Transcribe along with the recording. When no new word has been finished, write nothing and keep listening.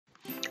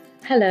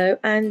Hello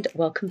and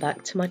welcome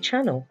back to my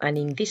channel, and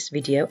in this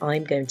video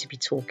I'm going to be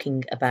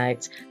talking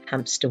about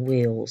hamster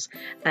wheels,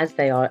 as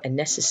they are a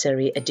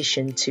necessary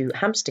addition to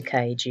hamster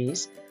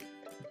cages.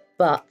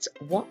 But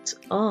what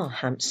are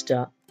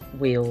hamster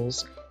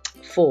wheels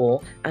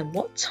for, and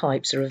what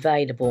types are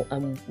available,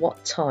 and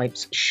what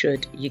types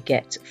should you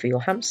get for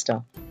your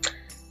hamster?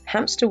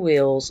 Hamster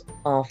wheels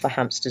are for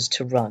hamsters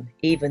to run,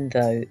 even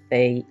though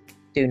they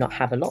do not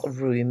have a lot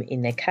of room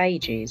in their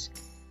cages.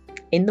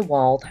 In the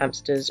wild,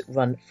 hamsters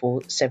run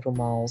for several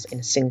miles in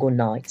a single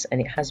night,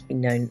 and it has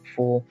been known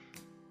for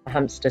a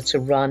hamster to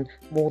run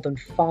more than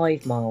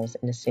 5 miles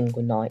in a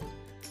single night.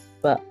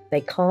 But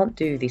they can't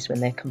do this when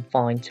they're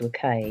confined to a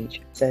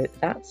cage, so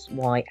that's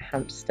why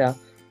hamster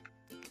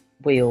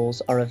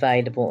wheels are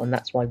available, and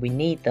that's why we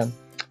need them.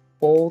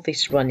 All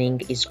this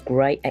running is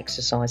great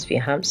exercise for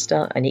your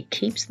hamster, and it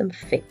keeps them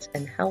fit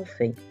and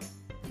healthy.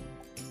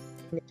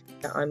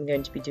 I'm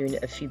going to be doing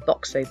a few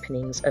box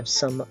openings of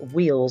some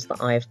wheels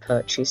that I have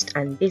purchased,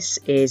 and this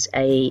is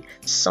a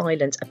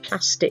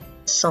plastic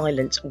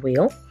silent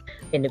wheel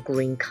in a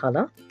green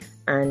colour,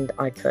 and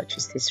I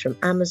purchased this from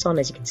Amazon.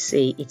 As you can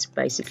see, it's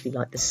basically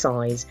like the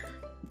size,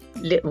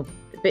 a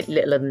bit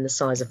littler than the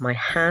size of my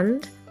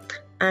hand,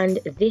 and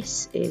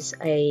this is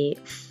a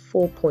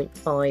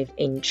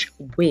 4.5-inch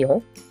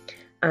wheel,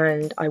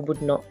 and I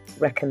would not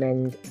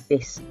recommend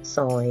this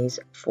size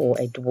for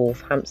a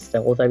dwarf hamster,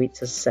 although it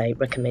does say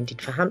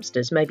recommended for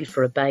hamsters, maybe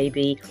for a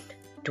baby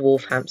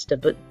dwarf hamster,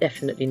 but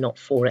definitely not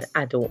for an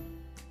adult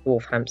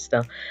dwarf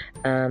hamster.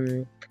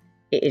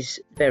 It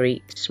is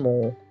very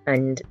small,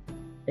 and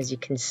as you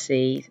can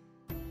see,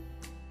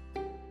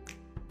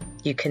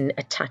 you can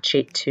attach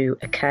it to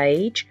a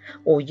cage,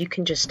 or you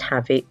can just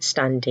have it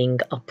standing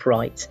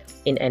upright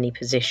in any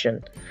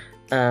position.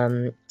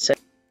 So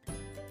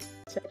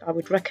I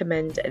would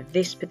recommend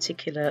this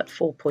particular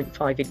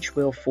 4.5-inch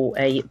wheel for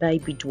a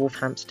baby dwarf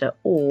hamster,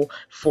 or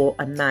for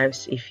a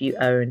mouse if you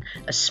own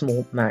a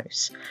small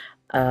mouse.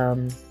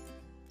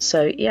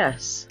 So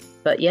yes,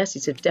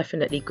 it's a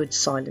definitely good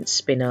silent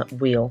spinner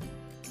wheel.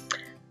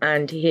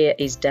 And here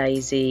is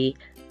Daisy.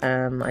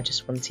 I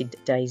just wanted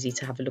Daisy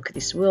to have a look at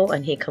this wheel,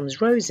 and here comes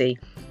Rosie,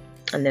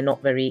 and they're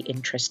not very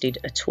interested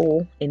at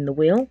all in the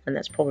wheel, and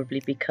that's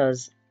probably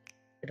because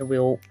the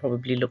wheel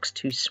probably looks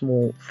too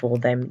small for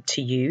them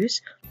to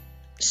use.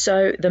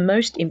 So the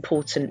most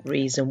important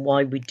reason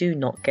why we do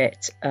not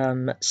get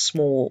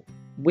small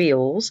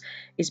wheels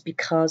is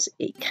because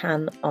it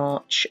can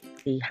arch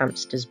the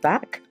hamster's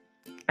back,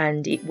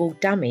 and it will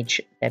damage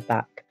their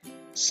back.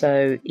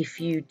 So if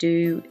you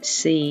do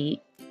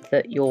see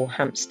that your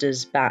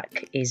hamster's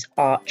back is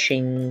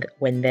arching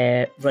when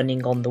they're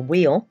running on the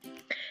wheel,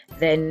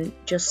 then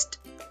just,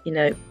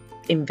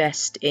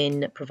 invest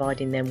in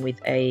providing them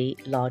with a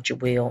larger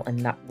wheel,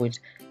 and that would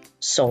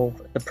solve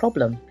the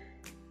problem.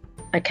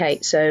 Okay,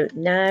 so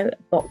now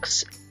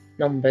box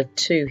number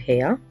 2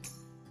 here,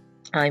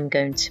 I'm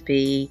going to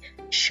be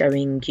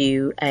showing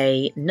you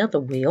another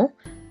wheel,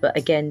 but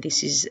again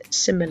this is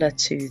similar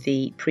to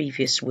the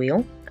previous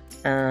wheel,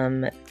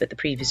 but the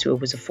previous wheel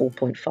was a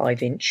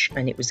 4.5-inch,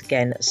 and it was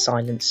again a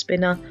silent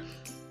spinner.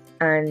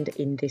 And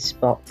in this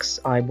box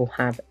I will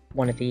have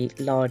one of the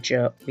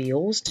larger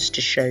wheels, just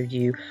to show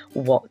you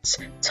what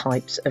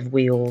types of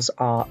wheels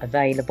are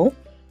available.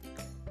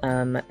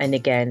 And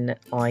again,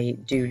 I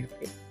do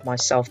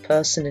myself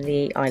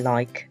personally, I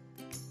like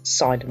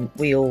silent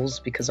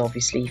wheels, because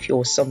obviously if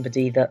you're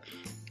somebody that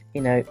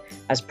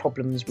has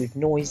problems with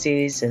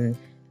noises, and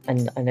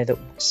I know that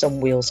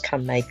some wheels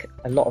can make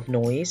a lot of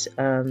noise,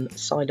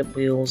 silent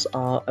wheels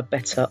are a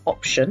better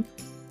option,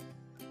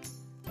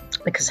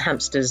 because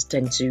hamsters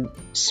tend to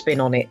spin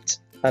on it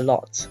a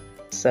lot.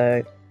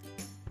 So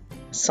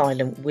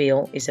silent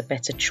wheel is a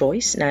better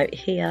choice. Now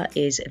here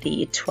is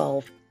the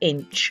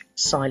 12-inch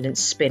silent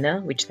spinner,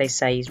 which they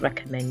say is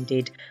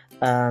recommended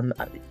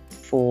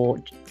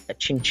for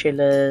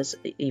chinchillas,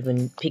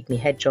 even pygmy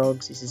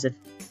hedgehogs. This is a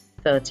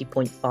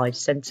 30.5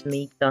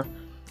 centimeter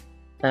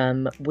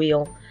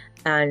wheel,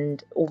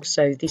 and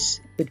also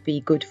this would be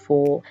good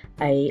for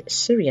a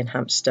Syrian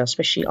hamster,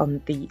 especially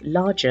on the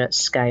larger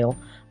scale.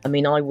 I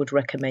mean, I would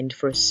recommend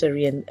for a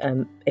Syrian,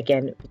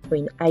 again,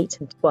 between 8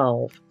 and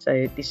 12.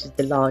 So this is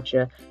the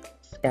larger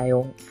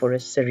scale for a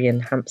Syrian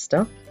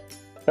hamster.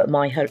 But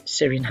my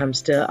Syrian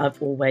hamster,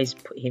 I've always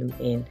put him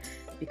in,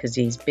 because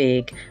he's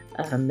big,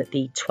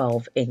 the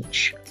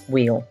 12-inch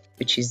wheel,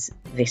 which is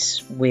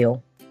this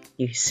wheel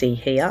you see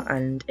here.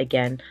 And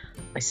again,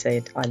 I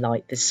said I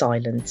like the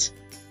silent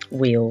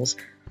wheels.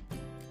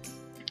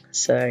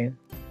 So,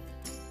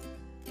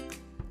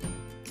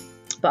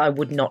 but I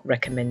would not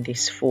recommend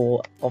this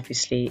for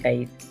obviously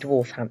a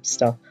dwarf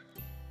hamster,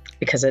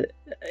 because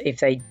if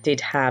they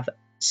did have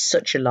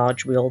such a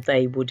large wheel,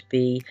 they would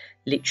be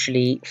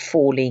literally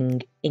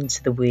falling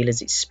into the wheel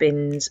as it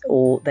spins,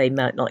 or they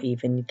might not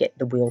even get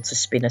the wheel to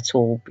spin at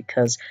all,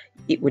 because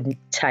it would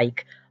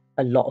take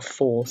a lot of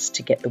force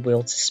to get the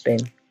wheel to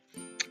spin.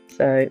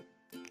 So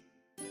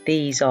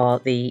these are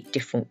the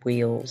different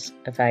wheels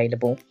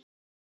available.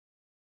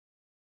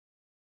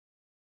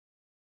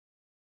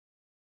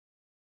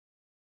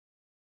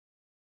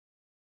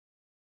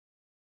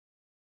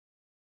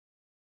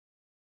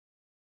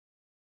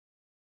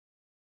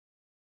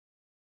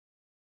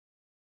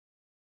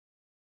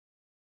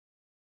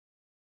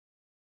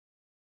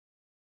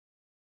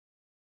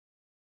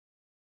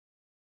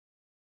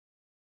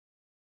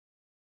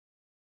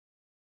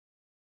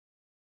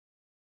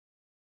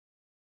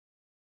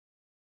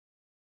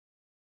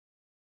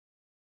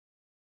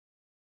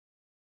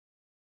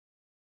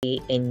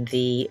 in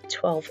the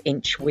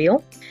 12-inch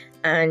wheel,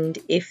 and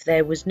if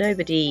there was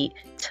nobody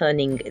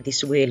turning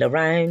this wheel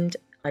around,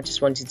 I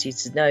just wanted you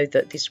to know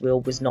that this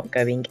wheel was not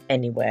going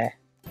anywhere,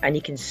 and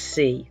you can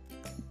see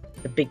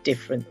the big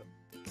difference.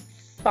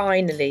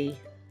 Finally,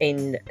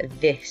 in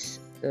this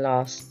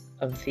last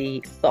of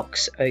the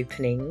box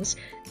openings,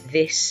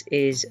 this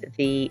is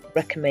the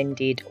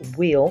recommended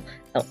wheel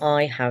that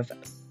I have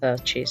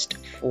purchased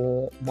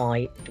for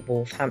my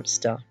dwarf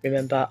hamster.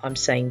 Remember, I'm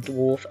saying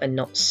dwarf and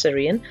not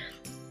Syrian.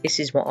 This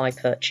is what I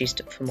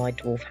purchased for my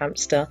dwarf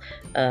hamster.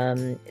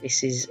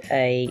 This is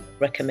a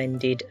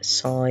recommended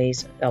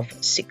size of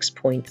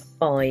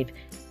 6.5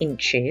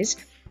 inches.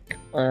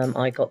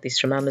 I got this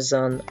from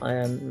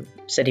Amazon.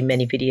 Said in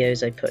many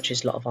videos I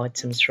purchased a lot of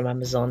items from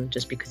Amazon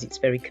just because it's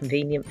very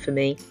convenient for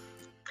me.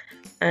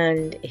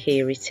 And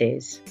here it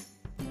is.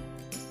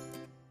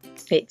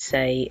 It's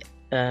a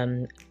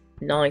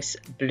nice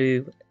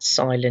blue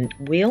silent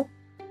wheel,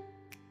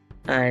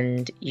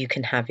 and you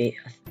can have it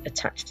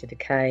attached to the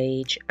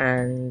cage,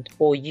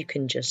 or you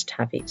can just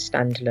have it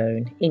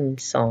standalone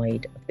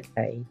inside of the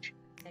cage.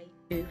 They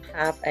do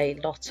have a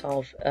lot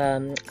of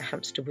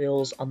hamster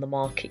wheels on the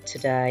market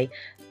today,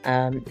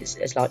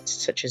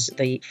 such as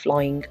the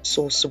flying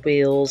saucer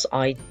wheels.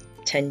 I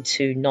tend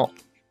to not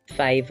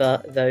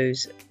favour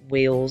those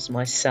wheels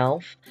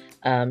myself,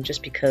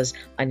 just because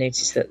I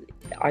notice that,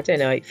 I don't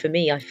know, for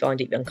me I find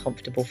it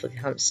uncomfortable for the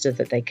hamster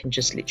that they can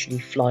just literally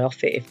fly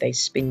off it if they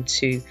spin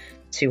too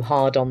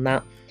hard on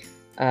that.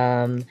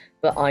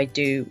 But I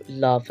do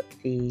love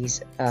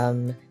these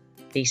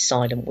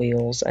silent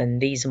wheels, and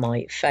these are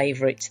my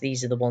favourites.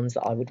 These are the ones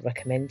that I would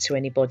recommend to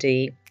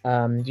anybody.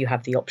 You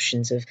have the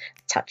options of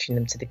attaching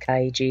them to the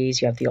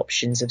cages, you have the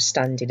options of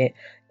standing it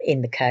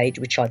in the cage,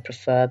 which I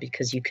prefer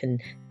because you can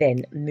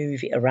then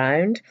move it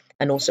around.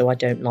 And also, I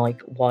don't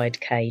like wired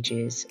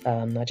cages.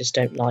 I just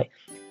don't like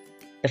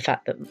the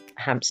fact that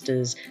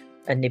hamsters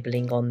are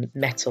nibbling on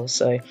metal,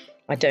 so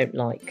I don't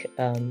like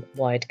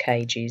wired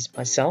cages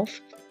myself.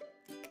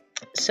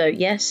 So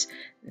yes,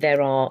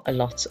 there are a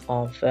lot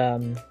of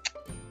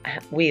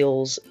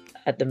wheels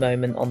at the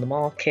moment on the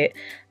market.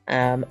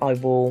 I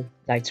will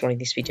later on in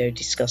this video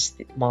discuss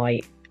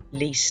my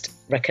least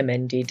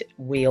recommended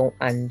wheel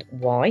and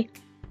why.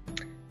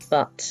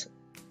 But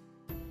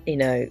you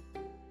know,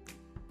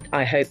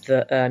 I hope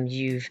that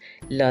you've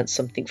learned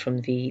something from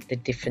the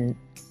different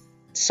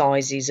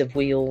sizes of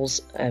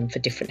wheels for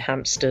different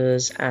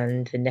hamsters,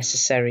 and the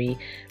necessary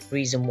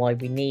reason why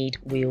we need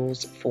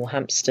wheels for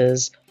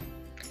hamsters,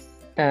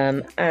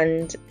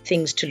 and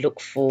things to look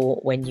for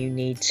when you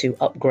need to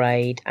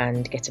upgrade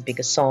and get a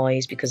bigger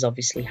size, because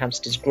obviously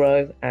hamsters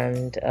grow,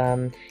 and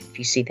if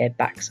you see their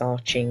backs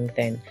arching,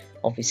 then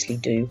obviously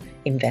do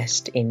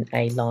invest in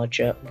a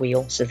larger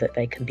wheel so that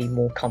they can be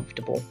more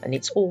comfortable, and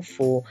it's all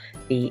for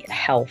the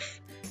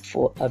health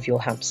of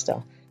your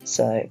hamster.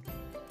 So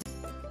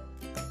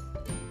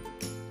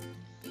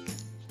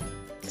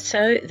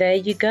there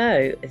you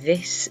go.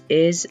 This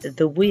is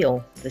the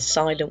wheel, the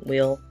silent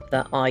wheel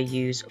that I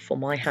use for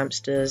my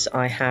hamsters.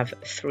 I have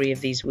 3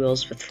 of these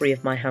wheels for 3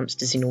 of my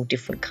hamsters in all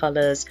different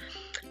colours.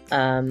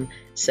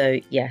 So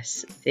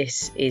yes,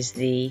 this is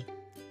the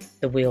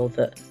wheel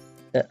that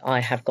I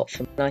have got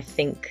for them. And I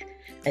think,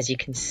 as you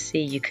can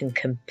see, you can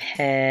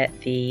compare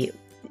the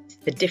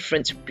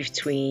difference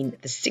between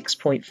the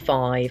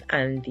 6.5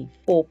 and the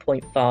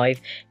 4.5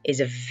 is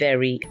a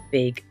very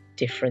big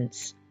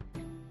difference.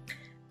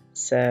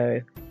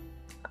 So,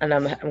 and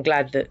I'm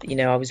glad that, you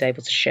know, I was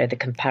able to share the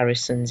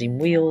comparisons in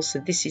wheels. So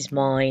this is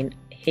mine,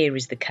 here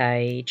is the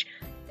cage,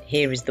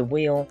 here is the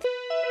wheel.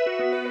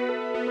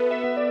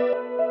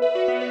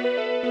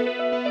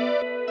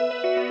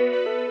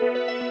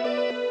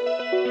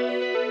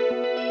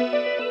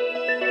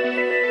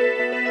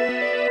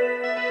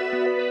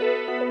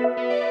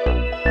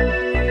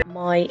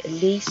 My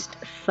least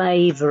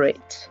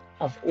favourite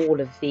of all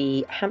of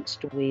the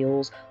hamster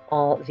wheels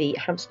are the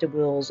hamster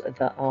wheels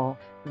that are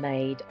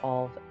made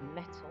of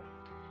metal,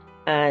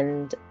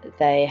 and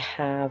they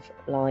have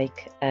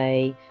like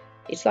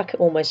it's like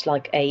almost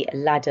like a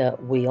ladder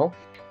wheel,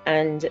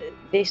 and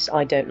this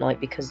I don't like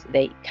because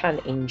they can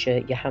injure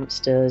your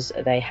hamsters.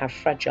 They have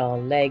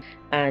fragile legs,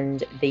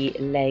 and the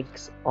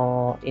legs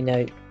are, you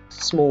know,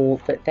 small,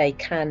 but they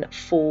can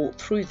fall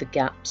through the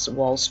gaps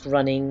whilst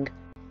running.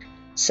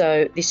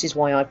 So this is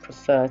why I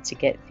prefer to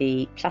get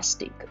the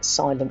plastic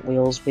silent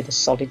wheels with a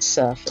solid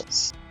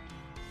surface.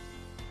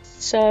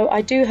 So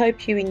I do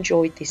hope you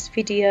enjoyed this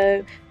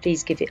video.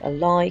 Please give it a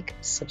like,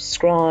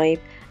 subscribe,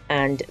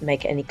 and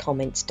make any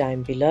comments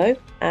down below.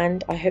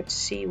 And I hope to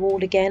see you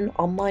all again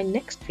on my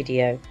next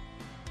video.